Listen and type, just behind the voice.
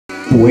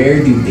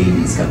Where do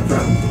babies come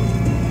from?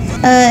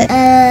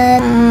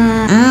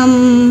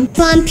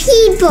 From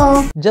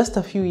people. Just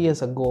a few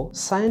years ago,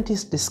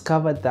 scientists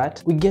discovered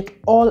that we get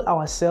all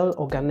our cell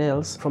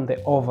organelles from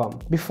the ovum.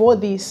 Before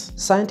this,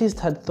 scientists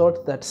had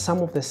thought that some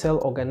of the cell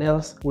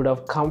organelles would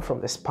have come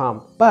from the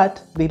sperm,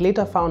 but they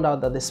later found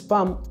out that the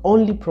sperm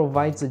only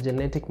provides the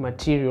genetic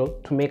material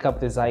to make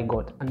up the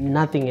zygote and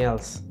nothing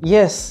else.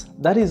 Yes,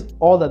 that is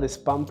all that the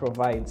sperm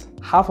provides.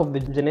 Half of the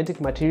genetic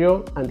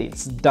material and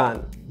it's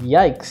done.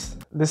 Yikes!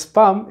 The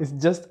sperm is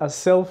just as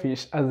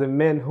selfish as the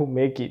men who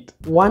make it.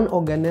 One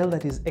organelle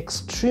that is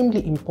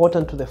extremely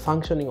important to the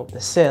functioning of the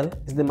cell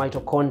is the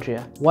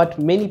mitochondria, what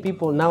many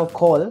people now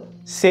call,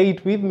 say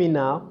it with me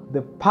now,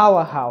 the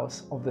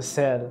powerhouse of the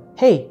cell.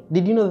 Hey,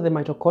 did you know that the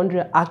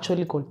mitochondria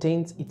actually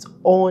contains its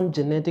own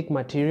genetic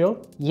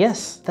material?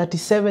 Yes,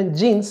 37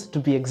 genes to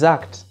be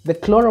exact. The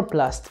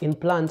chloroplast in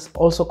plants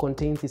also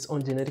contains its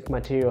own genetic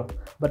material,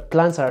 but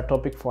plants are a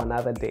topic for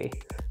another day.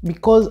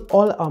 Because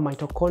all our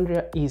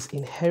mitochondria is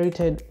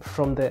inherited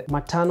from the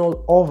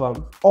maternal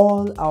ovum,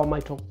 all our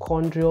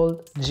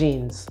mitochondrial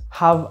genes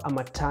have a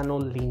maternal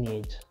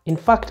lineage. In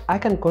fact, I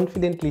can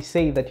confidently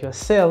say that your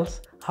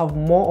cells have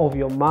more of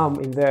your mom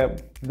in them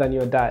than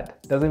your dad.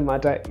 Doesn't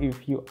matter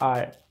if you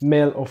are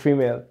male or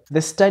female.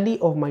 The study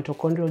of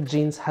mitochondrial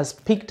genes has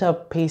picked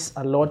up pace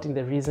a lot in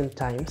the recent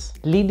times,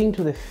 leading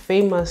to the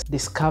famous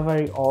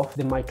discovery of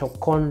the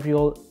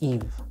Mitochondrial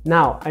Eve.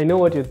 Now, I know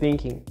what you're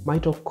thinking.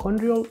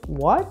 Mitochondrial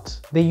what?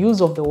 The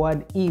use of the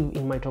word Eve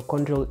in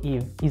Mitochondrial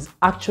Eve is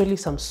actually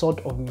some sort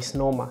of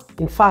misnomer.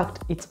 In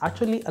fact, it's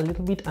actually a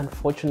little bit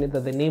unfortunate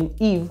that the name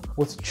Eve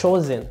was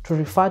chosen to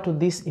refer to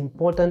this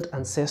important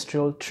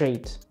ancestral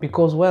trait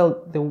because,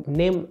 well, the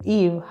name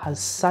Eve has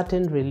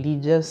certain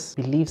religious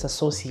beliefs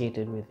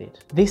associated with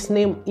it. This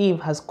name Eve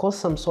has caused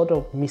some sort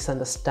of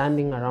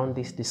misunderstanding around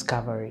this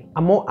discovery.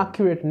 A more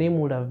accurate name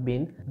would have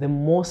been the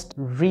most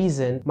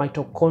recent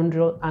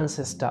mitochondrial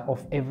ancestor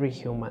of every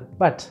human.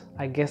 But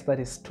I guess that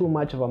is too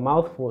much of a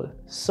mouthful.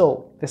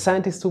 So the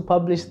scientists who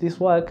published this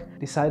work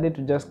decided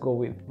to just go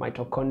with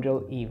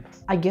Mitochondrial Eve.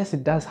 I guess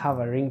it does have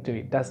a ring to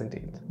it, doesn't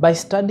it? By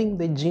studying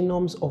the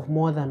genomes of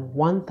more than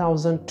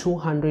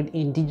 1,200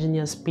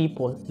 indigenous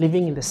people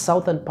living in the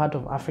southern part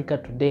of Africa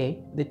today,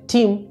 the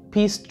team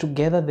pieced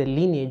together the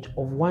lineage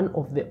of one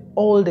of the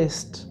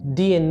oldest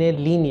DNA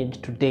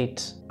lineage to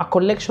date, a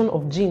collection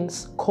of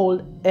genes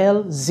called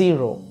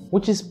L0,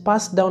 which is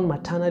passed down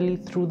maternally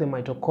through the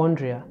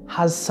mitochondria,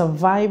 has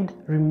survived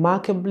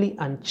remarkably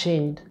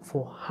unchanged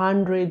for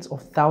hundreds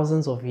of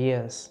thousands of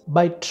years.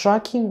 By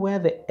tracking where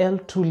the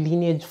L2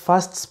 lineage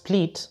first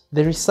split,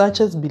 the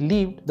researchers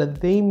believed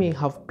that they may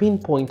have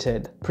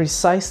pinpointed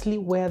precisely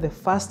where the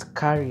first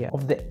carrier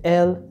of the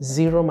L0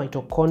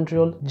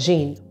 mitochondrial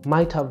gene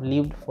might have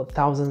lived for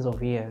thousands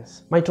of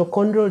years.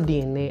 Mitochondrial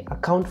DNA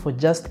account for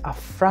just a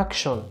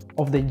fraction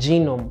of the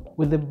genome,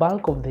 with the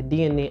bulk of the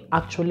DNA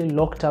actually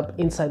locked up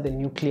inside the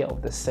nucleus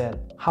of the cell.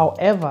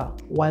 However,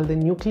 while the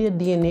nuclear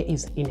DNA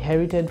is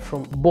inherited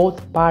from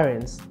both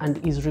parents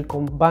and is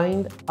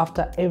recombined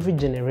after every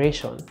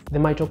generation, the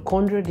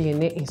mitochondrial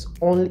DNA is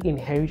only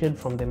inherited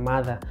from the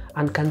mother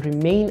and can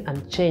remain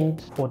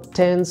unchanged for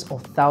tens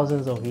of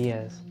thousands of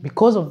years.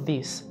 Because of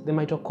this, the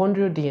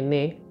mitochondrial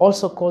DNA,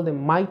 also called the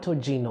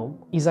mitogenome,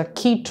 is a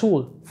key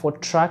tool for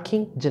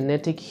tracking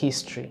genetic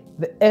history.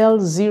 The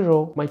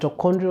L0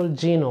 mitochondrial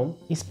genome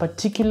is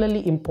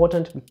particularly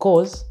important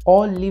because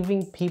all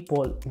living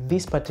people with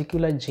this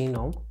particular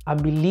genome are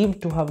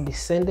believed to have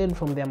descended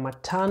from their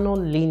maternal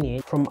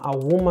lineage from a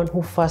woman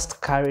who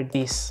first carried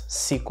this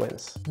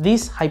sequence.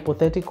 This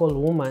hypothetical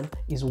woman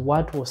is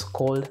what was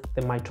called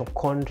the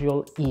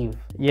Mitochondrial Eve.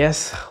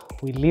 Yes,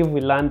 we live, we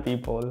learn,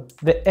 people.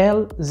 The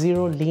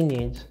L0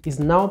 lineage is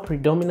now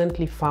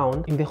predominantly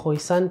found in the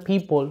Khoisan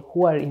people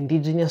who are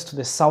indigenous to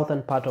the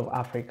southern part of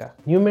Africa.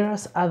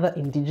 Numerous other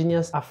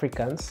indigenous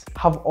Africans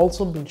have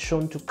also been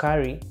shown to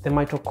carry the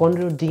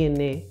mitochondrial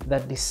DNA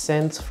that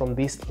descends from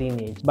this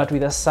lineage, but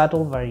with a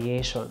subtle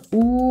variation.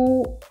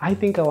 Ooh, I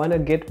think I want to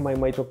get my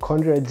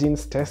mitochondrial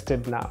genes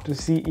tested now to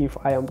see if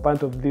I am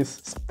part of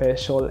this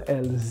special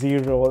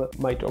L0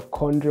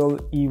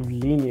 mitochondrial Eve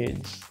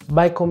lineage.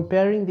 By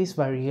comparing these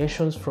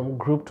variations from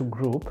group to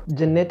group,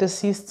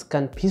 geneticists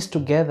can piece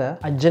together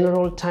a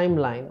general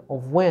timeline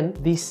of when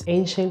these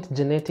ancient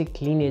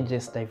genetic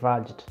lineages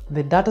diverged.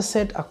 The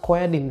dataset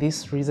acquired in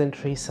this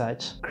recent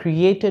research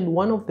created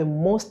one of the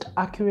most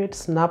accurate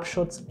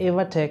snapshots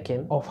ever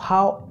taken of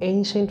how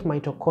ancient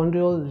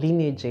mitochondrial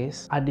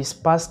lineages are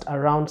dispersed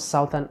around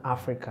southern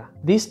Africa.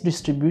 This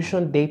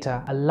distribution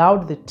data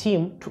allowed the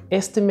team to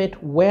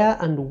estimate where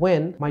and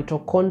when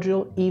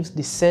mitochondrial Eve's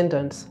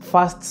descendants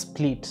first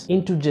split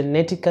into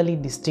genetically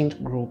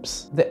distinct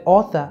groups. The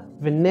author,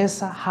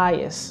 Vanessa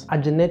Hayes, a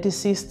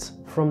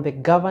geneticist from the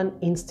Govan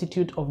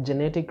Institute of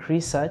Genetic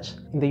Research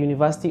in the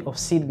University of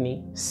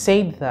Sydney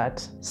said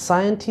that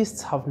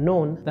scientists have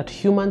known that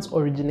humans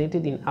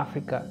originated in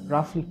Africa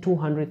roughly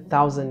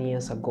 200,000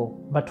 years ago.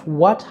 But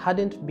what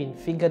hadn't been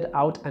figured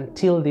out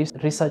until this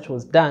research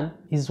was done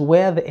is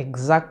where the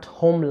exact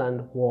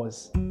homeland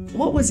was.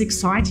 What was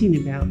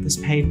exciting about this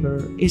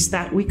paper is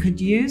that we could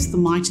use the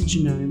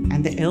mitogenome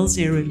and the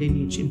L0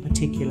 lineage in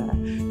particular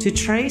to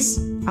trace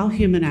our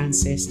human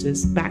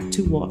ancestors back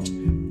to what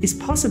is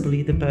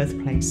possibly the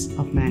birthplace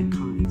of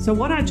mankind. So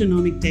what our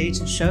genomic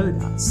data showed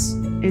us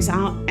is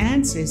our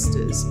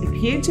ancestors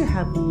appear to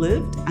have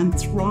lived and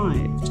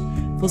thrived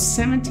for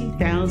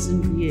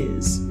 70,000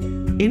 years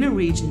in a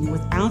region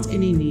without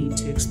any need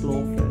to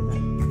explore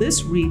further.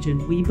 This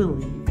region we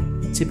believe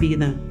to be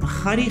the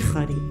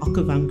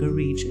Okavango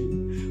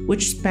region,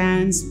 which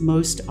spans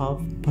most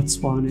of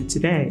Botswana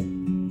today.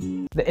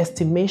 The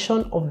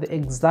estimation of the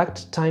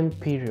exact time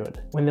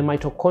period when the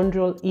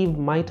mitochondrial Eve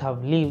might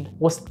have lived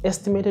was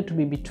estimated to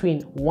be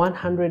between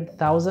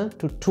 100,000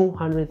 to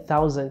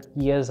 200,000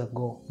 years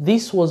ago.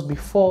 This was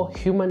before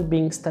human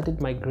beings started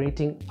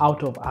migrating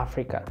out of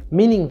Africa,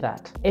 meaning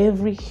that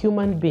every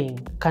human being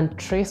can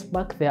trace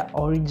back their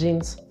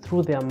origins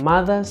through their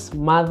mother's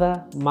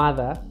mother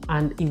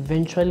and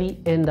eventually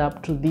end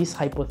up to this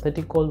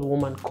hypothetical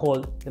woman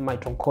called the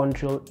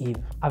Mitochondrial Eve,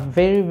 a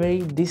very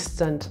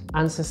distant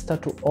ancestor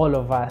to all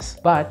of us,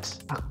 but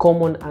a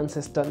common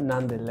ancestor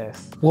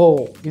nonetheless.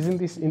 Whoa, isn't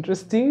this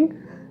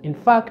interesting? In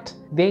fact,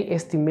 they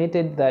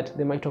estimated that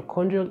the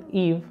Mitochondrial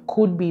Eve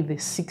could be the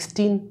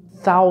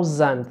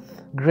 16,000th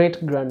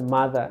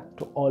great-grandmother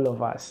to all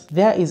of us.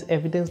 There is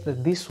evidence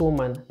that this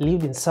woman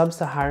lived in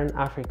sub-Saharan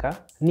Africa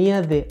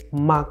near the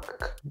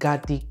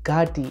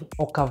Makgadigadi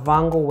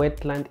Okavango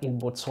wetland in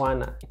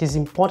Botswana. It is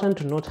important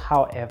to note,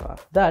 however,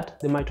 that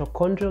the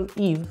Mitochondrial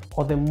Eve,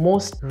 or the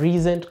most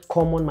recent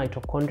common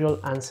mitochondrial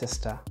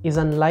ancestor, is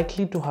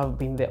unlikely to have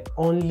been the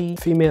only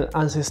female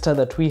ancestor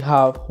that we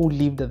have who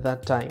lived at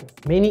that time.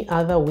 Many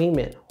other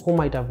women who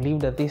might have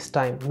lived at this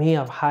time may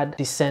have had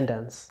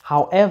descendants.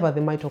 However, the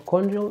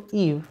Mitochondrial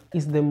Eve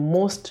is the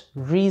most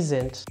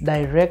recent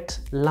direct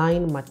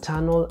line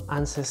maternal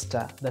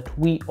ancestor that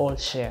we all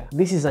share.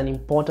 This is an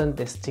important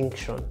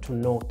distinction to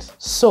note.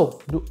 So,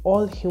 do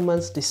all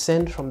humans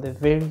descend from the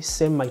very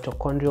same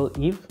Mitochondrial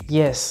Eve?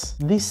 Yes,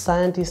 these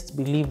scientists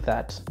believe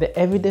that. The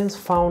evidence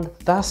found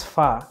thus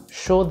far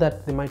show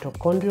that the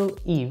Mitochondrial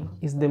Eve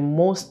is the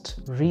most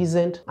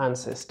recent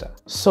ancestor.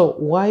 So,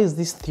 why is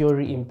this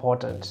theory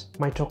important?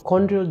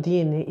 Mitochondrial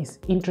DNA is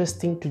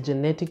interesting to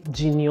genetic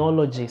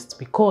genealogists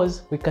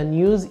because we can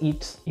use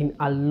it in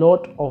a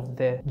lot of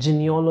the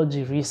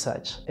genealogy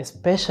research,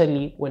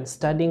 especially when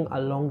studying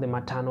along the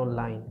maternal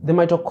line. The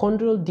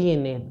mitochondrial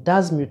DNA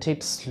does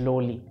mutate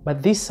slowly,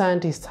 but these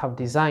scientists have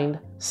designed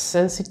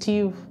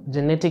sensitive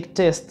genetic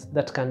tests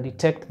that can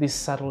detect these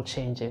subtle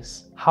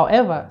changes.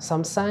 However,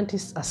 some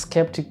scientists are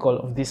skeptical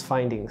of these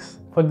findings.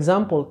 For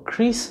example,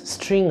 Chris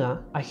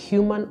Stringer, a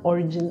human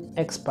origin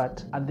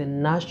expert at the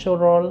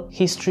Natural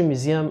History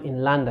Museum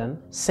in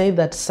London, said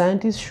that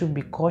scientists should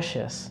be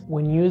cautious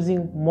when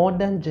using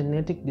modern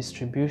genetic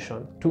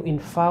distribution to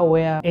infer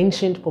where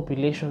ancient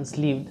populations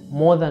lived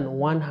more than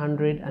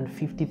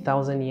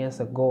 150,000 years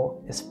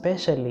ago,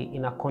 especially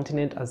in a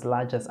continent as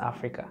large as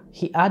Africa.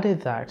 He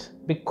added that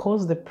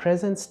because the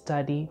present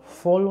study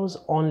follows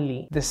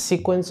only the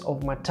sequence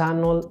of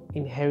maternal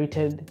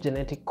inherited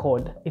genetic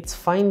code, its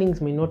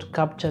findings may not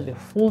capture the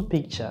full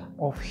picture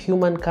of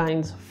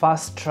humankind's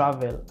fast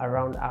travel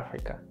around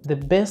Africa. The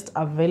best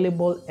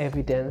available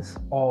evidence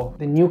of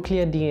the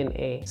nuclear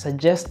DNA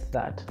suggests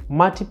that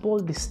multiple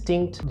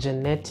distinct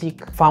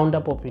genetic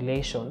founder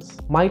populations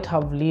might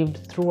have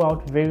lived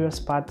throughout various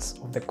parts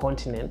of the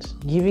continent,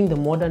 giving the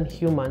modern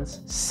humans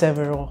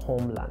several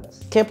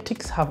homelands.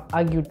 Skeptics have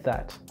argued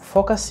that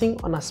focusing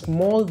on a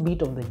small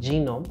bit of the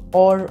genome,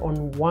 or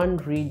on one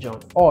region,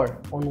 or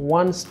on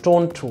one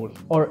stone tool,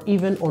 or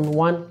even on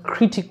one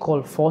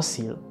critical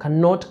fossil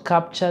cannot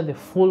capture the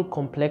full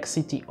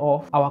complexity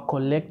of our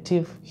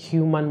collective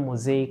human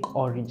mosaic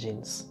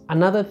origins.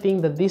 Another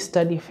thing that this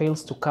study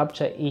fails to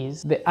capture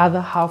is the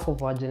other half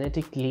of our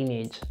genetic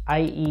lineage,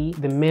 i.e.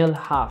 the male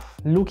half.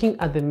 Looking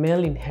at the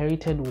male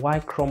inherited Y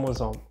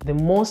chromosome, the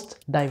most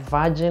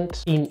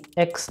divergent in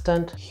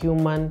extant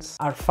humans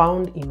are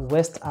found in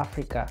West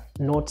Africa,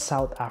 not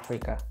South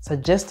Africa,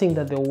 suggesting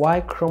that the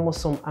Y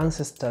chromosome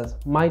ancestors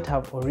might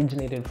have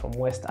originated from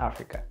West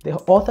Africa. The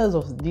authors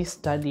of this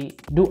study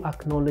do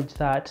acknowledge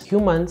that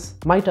humans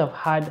might have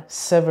had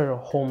several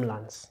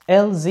homelands.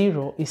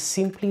 L0 is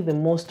simply the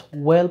most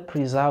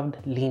well-preserved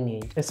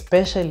lineage,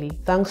 especially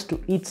thanks to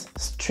its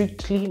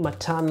strictly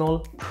maternal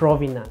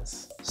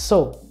provenance.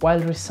 So, while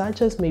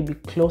researchers may be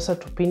closer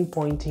to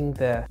pinpointing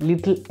the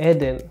Little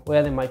Eden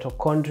where the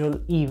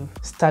Mitochondrial Eve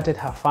started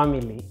her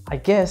family, I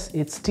guess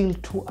it's still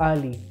too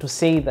early to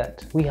say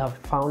that we have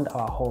found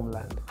our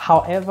homeland.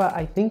 However,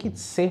 I think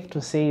it's safe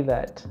to say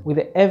that with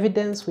the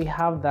evidence we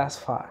have thus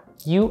far,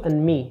 You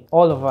and me,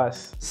 all of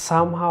us,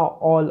 somehow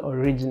all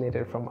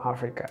originated from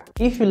Africa.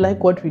 If you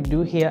like what we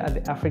do here at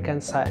the African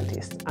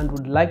Scientist and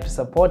would like to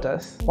support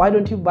us, why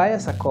don't you buy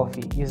us a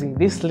coffee using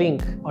this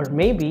link, or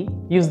maybe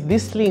use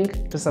this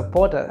link to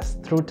support us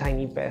through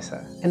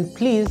TinyPesa. And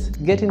please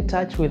get in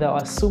touch with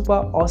our super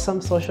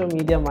awesome social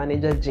media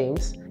manager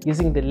James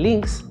using the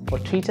links for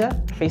Twitter,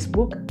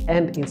 Facebook,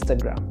 and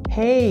Instagram.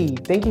 Hey,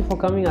 thank you for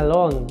coming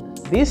along.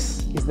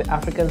 This is the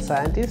African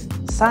Scientist,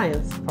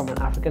 science from an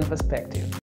African perspective.